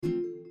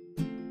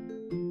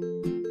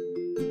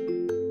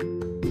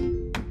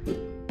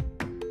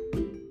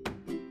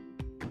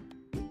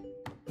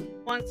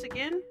Once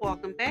again,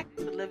 welcome back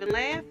to Live and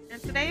Laugh,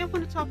 and today I'm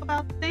going to talk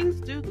about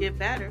things do get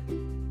better.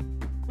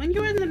 When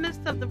you're in the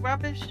midst of the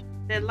rubbish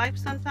that life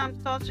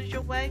sometimes tosses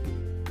your way,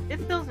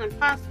 it feels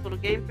impossible to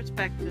gain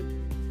perspective.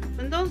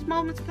 When those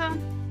moments come,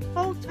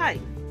 hold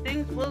tight,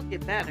 things will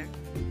get better.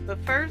 But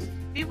first,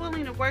 be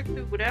willing to work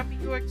through whatever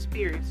you're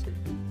experiencing.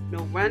 No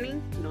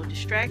running, no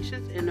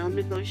distractions, and no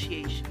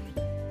negotiation.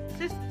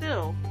 Sit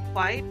still,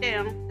 quiet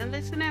down, and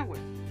listen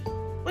inward.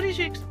 What is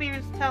your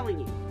experience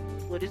telling you?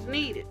 What is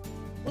needed?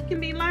 What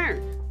can be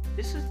learned?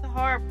 This is the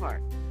hard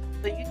part,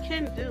 but you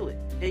can do it,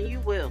 and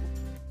you will.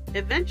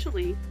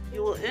 Eventually,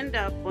 you will end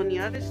up on the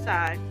other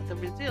side with a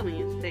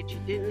resilience that you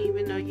didn't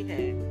even know you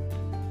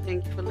had.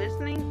 Thank you for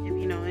listening. If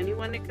you know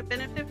anyone that could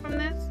benefit from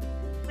this,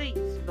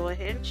 please go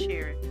ahead and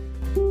share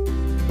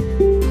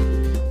it.